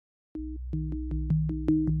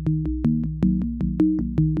Hi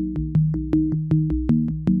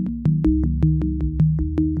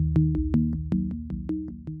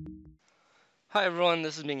everyone,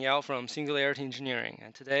 this is Ming Yao from Singularity Engineering,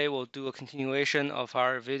 and today we'll do a continuation of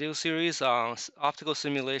our video series on optical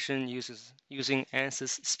simulation using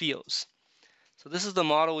ANSYS SPEOS. So this is the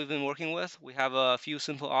model we've been working with. We have a few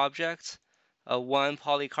simple objects, one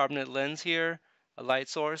polycarbonate lens here, a light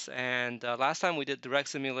source, and last time we did direct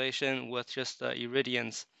simulation with just the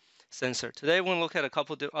irradiance sensor. Today we're going to look at a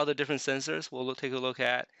couple other different sensors. We'll take a look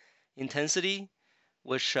at intensity,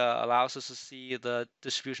 which allows us to see the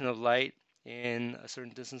distribution of light in a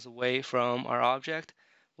certain distance away from our object.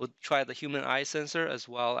 We'll try the human eye sensor as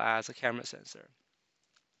well as a camera sensor.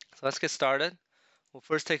 So let's get started. We'll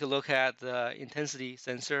first take a look at the intensity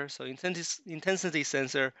sensor. So intensity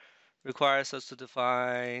sensor requires us to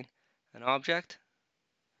define an object,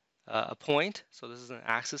 a point. So this is an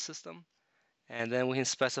axis system. And then we can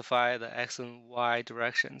specify the x and y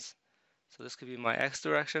directions. So this could be my x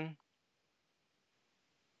direction,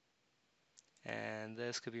 and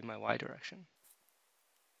this could be my y direction.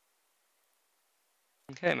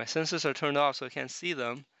 Okay, my sensors are turned off so I can't see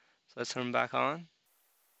them. So let's turn them back on.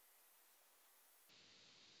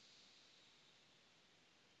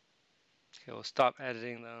 Okay, we'll stop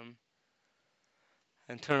editing them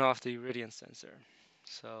and turn off the irradiance sensor.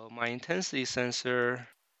 So my intensity sensor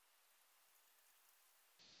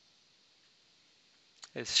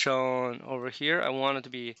is shown over here. I want it to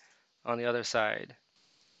be on the other side.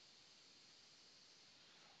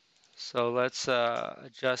 So let's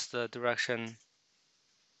adjust the direction.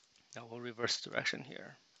 Now we'll reverse the direction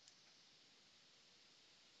here.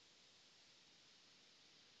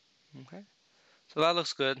 Okay, so that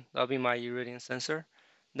looks good. That'll be my irradiance sensor.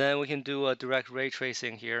 Then we can do a direct ray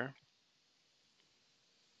tracing here.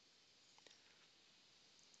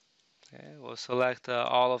 Okay, we'll select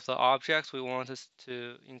all of the objects we want us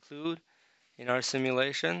to include in our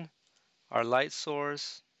simulation, our light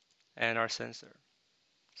source, and our sensor.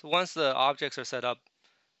 So once the objects are set up,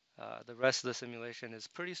 the rest of the simulation is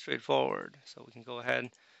pretty straightforward. So we can go ahead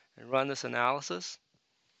and run this analysis.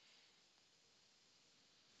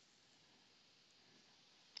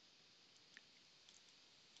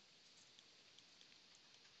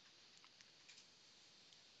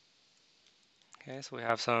 Okay, so we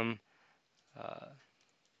have some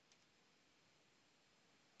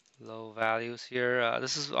low values here.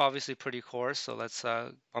 This is obviously pretty coarse, so let's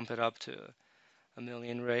bump it up to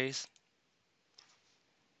 1,000,000 rays.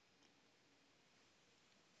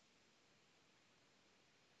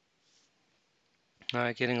 All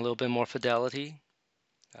right, getting a little bit more fidelity.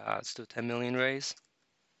 Let's do 10 million rays.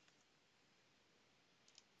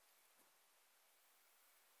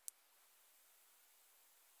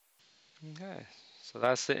 Okay, so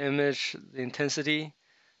that's the image, the intensity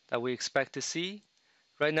that we expect to see.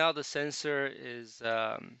 Right now the sensor is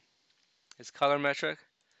colorimetric.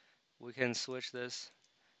 We can switch this.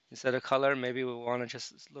 Instead of color, maybe we want to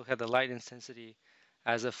just look at the light intensity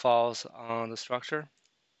as it falls on the structure,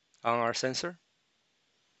 on our sensor.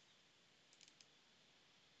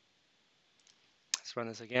 Let's run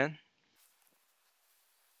this again.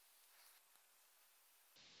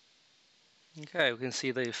 Okay, we can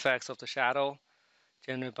see the effects of the shadow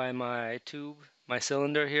generated by my tube, my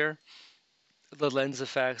cylinder here, the lens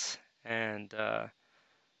effects, and the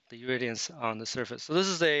irradiance on the surface. So this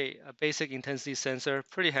is a basic intensity sensor,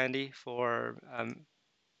 pretty handy for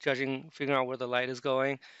figuring out where the light is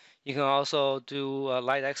going. You can also do a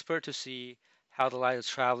light expert to see how the light is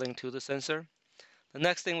traveling to the sensor. The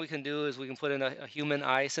next thing we can do is we can put in a human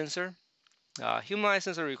eye sensor. Human eye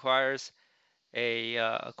sensor requires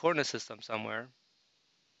a coordinate system somewhere.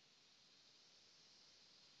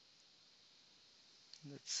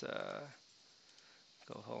 Let's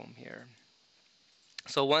go home here.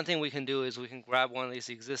 So one thing we can do is we can grab one of these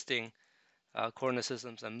existing coordinate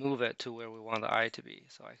systems and move it to where we want the eye to be.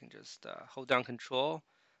 So I can just hold down Control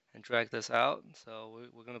and drag this out. So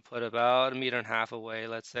we're going to put about 1.5 meters away,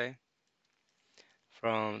 let's say,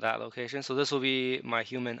 from that location. So this will be my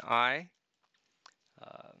human eye.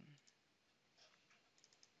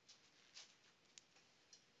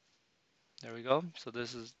 There we go. So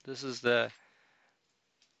this is the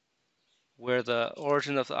where the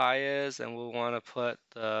origin of the eye is, and we'll want to put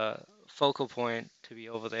the focal point to be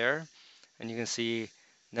over there. And you can see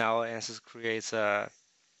now ANSYS creates a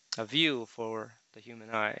view for the human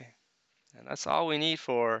eye. And that's all we need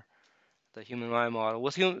for the human eye model.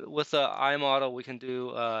 With the eye model, we can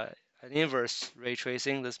do an inverse ray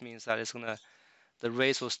tracing. This means that the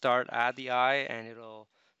rays will start at the eye and it'll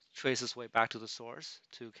trace its way back to the source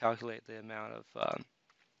to calculate the amount of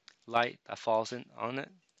light that falls on it.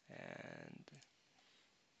 And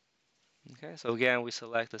Okay, so again, we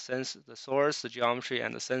select the source, the geometry,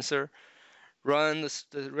 and the sensor. Run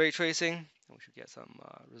the ray tracing, and we should get some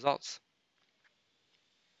results.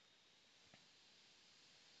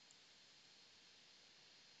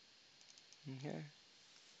 Okay.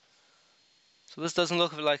 So this doesn't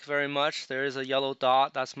look like very much. There is a yellow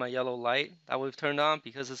dot. That's my yellow light that we've turned on.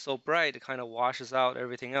 Because it's so bright, it kind of washes out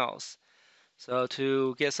everything else. So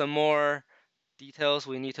to get some more details,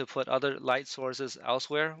 we need to put other light sources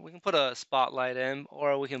elsewhere. We can put a spotlight in,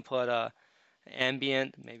 or we can put a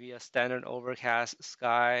ambient, maybe a standard overcast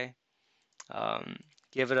sky. Um,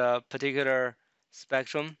 give it a particular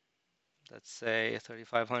spectrum, let's say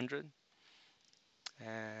 3500,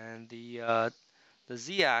 and the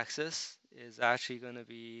z-axis is actually going to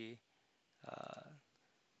be uh,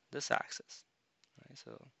 this axis, right?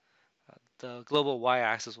 So the global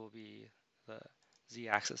y-axis will be the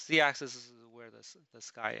z-axis. Z-axis is where the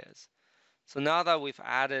sky is. So now that we've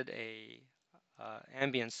added a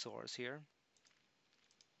ambient source here,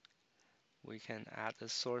 we can add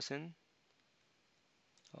this source in.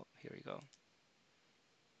 Oh, here we go.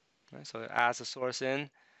 Right, so it adds a source in.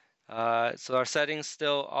 So our settings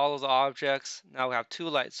still all of the objects. Now we have two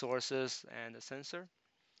light sources and a sensor.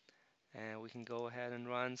 And we can go ahead and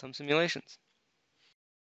run some simulations.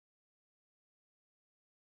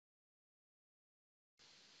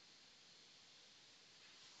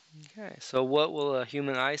 Okay, so what will a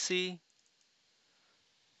human eye see?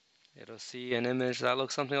 It'll see an image that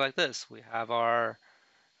looks something like this. We have our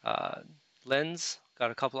uh, lens,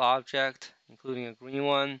 got a couple of objects, including a green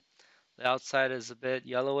one. The outside is a bit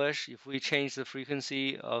yellowish. If we change the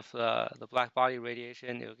frequency of the black body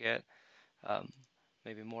radiation, you'll get um,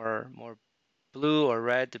 maybe more blue or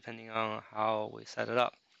red, depending on how we set it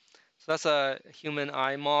up. So that's a human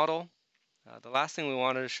eye model. The last thing we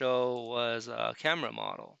wanted to show was a camera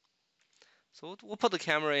model. So we'll put the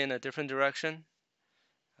camera in a different direction.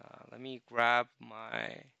 Let me grab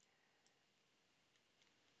my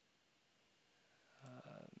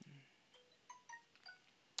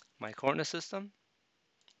coordinate system.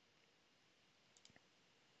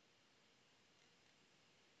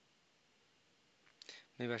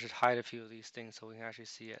 Maybe I should hide a few of these things so we can actually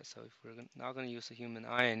see it. So if we're not going to use the human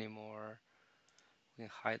eye anymore, we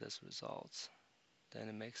can hide this results. Then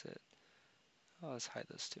it makes it, oh, let's hide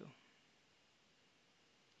this too.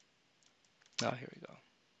 Oh, here we go.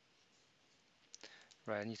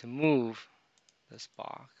 Right, I need to move this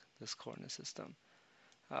box, this coordinate system.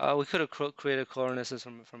 We could have created coordinate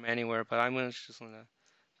system from anywhere, but I'm just going to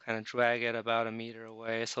kind of drag it about a meter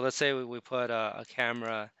away. So let's say we put a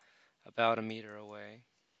camera about a meter away.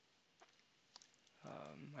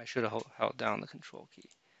 I should have held down the control key.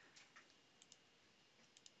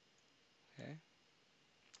 Okay.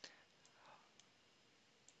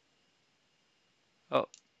 Oh,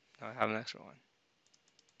 now I have an extra one.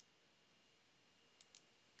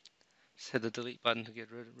 Just hit the delete button to get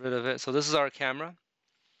rid of it. So this is our camera.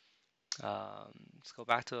 Let's go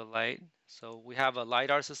back to the light. So we have a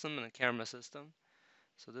LiDAR system and a camera system.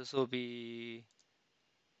 So this will be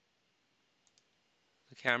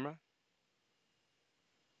the camera.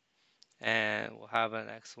 And we'll have an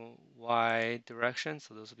X, Y direction.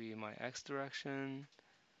 So this will be my X direction.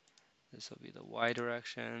 This will be the Y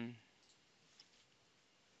direction.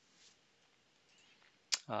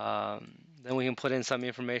 Then we can put in some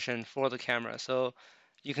information for the camera. So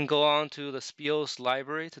you can go on to the SPEOS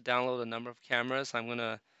library to download a number of cameras. I'm going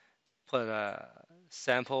to put a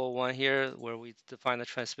sample one here where we define the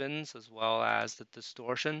transmittance as well as the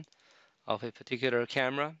distortion of a particular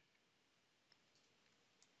camera.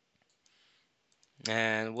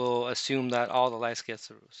 And we'll assume that all the lights get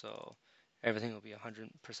through, so everything will be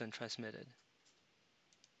 100% transmitted.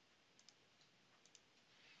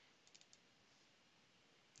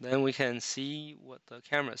 Then we can see what the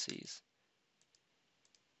camera sees.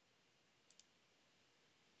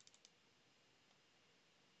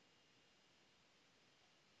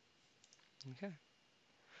 Okay.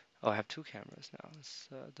 Oh, I have two cameras now.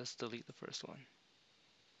 Let's delete the first one.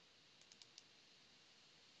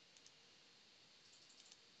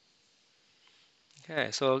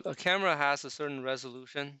 Okay, so a camera has a certain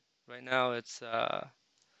resolution. Right now it's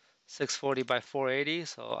 640 by 480,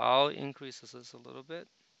 so I'll increase this a little bit.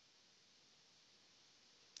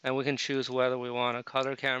 And we can choose whether we want a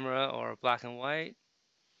color camera or black and white.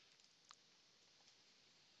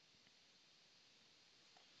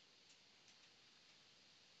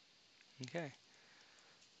 Okay.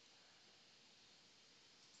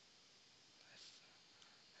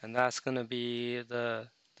 And that's going to be the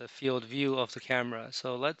field view of the camera.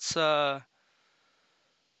 So let's turn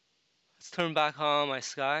back on my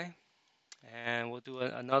sky. And we'll do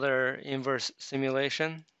another inverse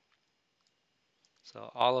simulation.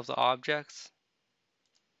 So all of the objects,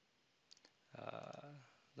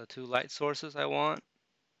 the two light sources I want,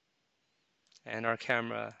 and our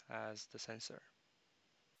camera as the sensor.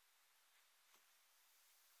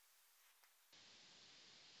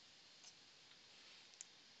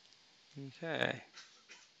 Okay.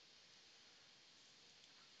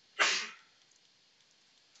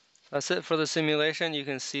 That's it for the simulation. You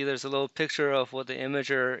can see there's a little picture of what the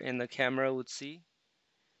imager in the camera would see,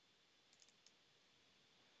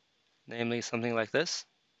 namely something like this.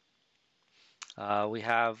 We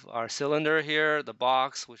have our cylinder here, the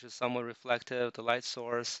box, which is somewhat reflective, the light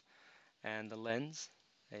source, and the lens,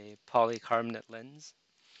 a polycarbonate lens.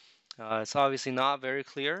 It's obviously not very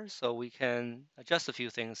clear, so we can adjust a few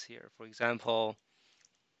things here. For example,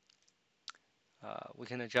 we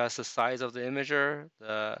can adjust the size of the imager,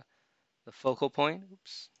 the focal point.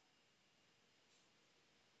 Oops.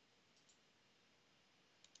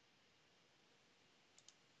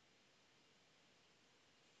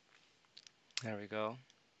 There we go.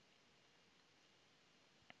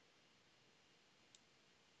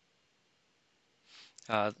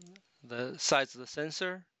 The size of the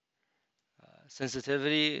sensor,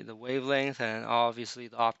 sensitivity, the wavelength, and obviously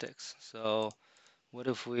the optics. So what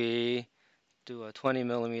if we do a 20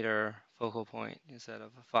 millimeter focal point instead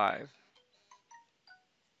of a 5?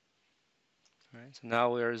 All right, so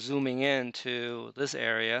now we're zooming into this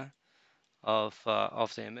area of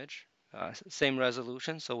the image. Same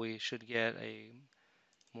resolution, so we should get a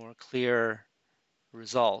more clear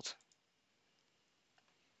result.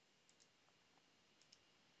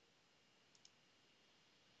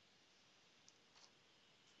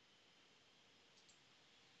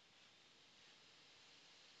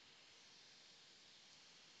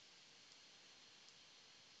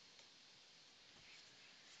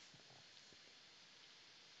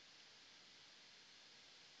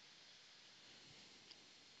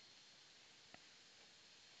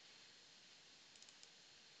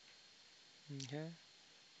 Okay.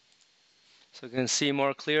 So you can see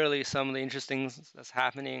more clearly some of the interesting that's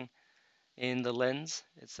happening in the lens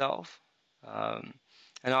itself. Um,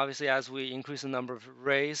 and obviously, as we increase the number of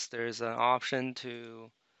rays, there's an option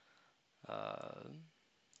to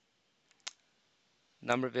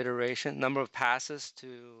number of passes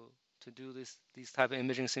to do these type of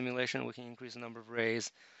imaging simulation. We can increase the number of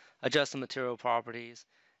rays, adjust the material properties,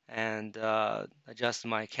 and adjust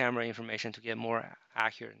my camera information to get more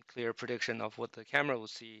accurate and clear prediction of what the camera will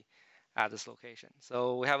see at this location.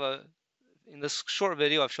 So we have in this short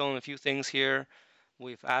video, I've shown a few things here.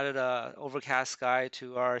 We've added a overcast sky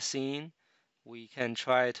to our scene. We can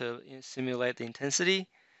try to simulate the intensity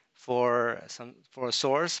for a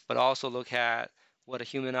source, but also look at what a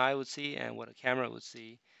human eye would see and what a camera would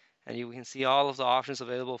see. And you can see all of the options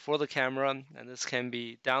available for the camera, and this can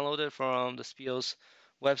be downloaded from the SPEOS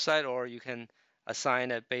website, or you can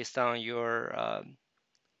assign it based on your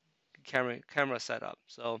camera setup.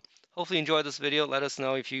 So hopefully you enjoyed this video. Let us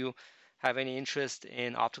know if you have any interest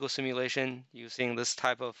in optical simulation using this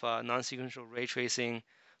type of non-sequential ray tracing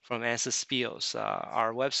from ANSYS SPEOS.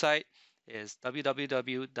 Our website is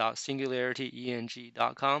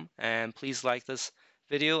www.singularityeng.com, and please like this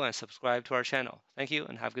video and subscribe to our channel. Thank you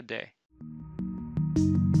and have a good day.